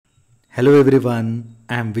Hello everyone,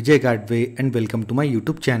 I am Vijay Gadve and welcome to my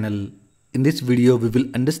YouTube channel. In this video we will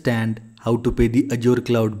understand how to pay the Azure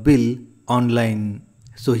cloud bill online.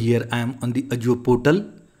 So here I am on the Azure portal.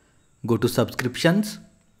 Go to subscriptions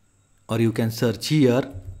or you can search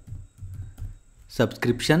here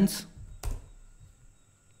subscriptions.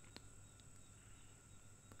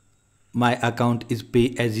 My account is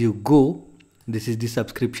pay as you go. This is the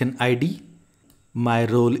subscription ID. My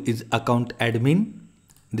role is account admin.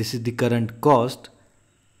 This is the current cost.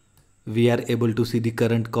 We are able to see the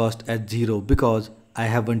current cost as 0 because I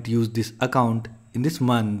haven't used this account in this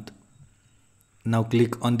month. Now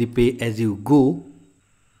click on the pay as you go.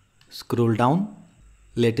 Scroll down.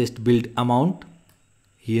 Latest billed amount.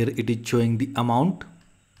 Here it is showing the amount.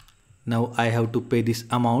 Now I have to pay this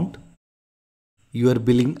amount. Your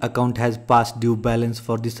billing account has past due balance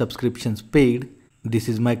for the subscriptions paid. This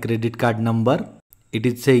is my credit card number. It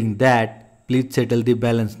is saying that please settle the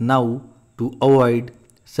balance now to avoid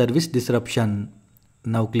service disruption.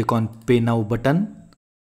 Now click on Pay Now button.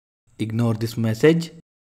 Ignore this message.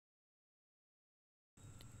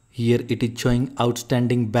 Here it is showing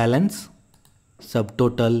outstanding balance,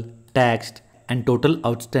 subtotal, taxed and total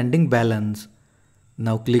outstanding balance.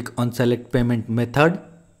 Now click on Select Payment Method.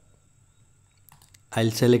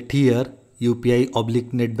 I'll select here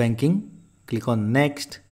UPI/NetBanking. Click on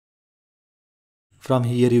Next. From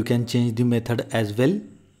here you can change the method as well.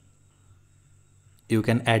 You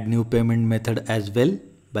can add new payment method as well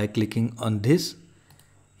by clicking on this.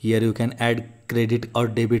 Here you can add credit or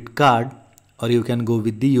debit card, or you can go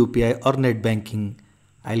with the UPI or net banking.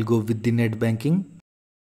 I'll go with the net banking.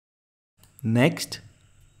 Next.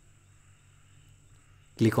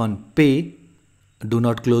 Click on Pay. Do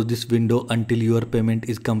not close this window until your payment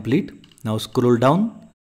is complete. Now scroll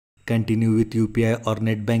down. Continue with UPI or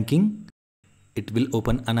net banking. It will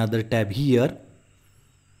open another tab here.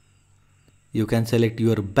 You can select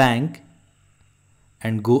your bank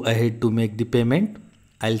and go ahead to make the payment.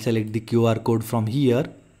 I'll select the QR code from here.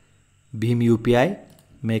 Bhim UPI,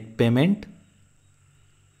 make payment.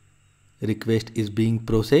 Request is being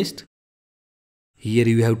processed. Here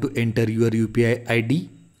you have to enter your UPI ID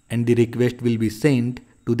and the request will be sent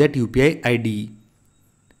to that UPI ID.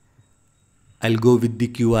 I'll go with the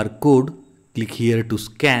QR code. Click here to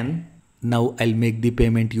scan. Now I'll make the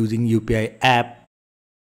payment using UPI app.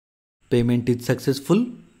 Payment is successful.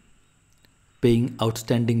 Paying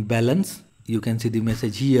outstanding balance. You can see the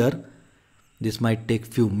message here. This might take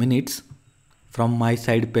few minutes. From my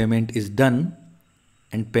side payment is done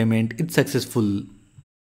and payment is successful.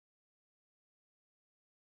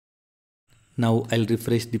 Now I'll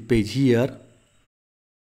refresh the page here.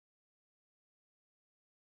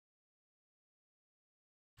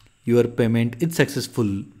 Your payment is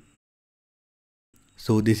successful.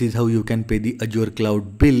 So this is how you can pay the Azure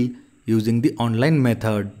cloud bill using the online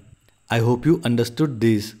method. I hope you understood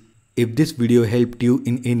this. If this video helped you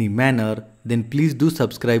in any manner, then please do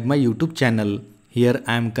subscribe my YouTube channel. Here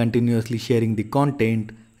I am continuously sharing the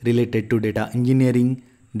content related to data engineering,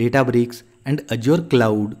 Databricks and Azure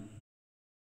cloud.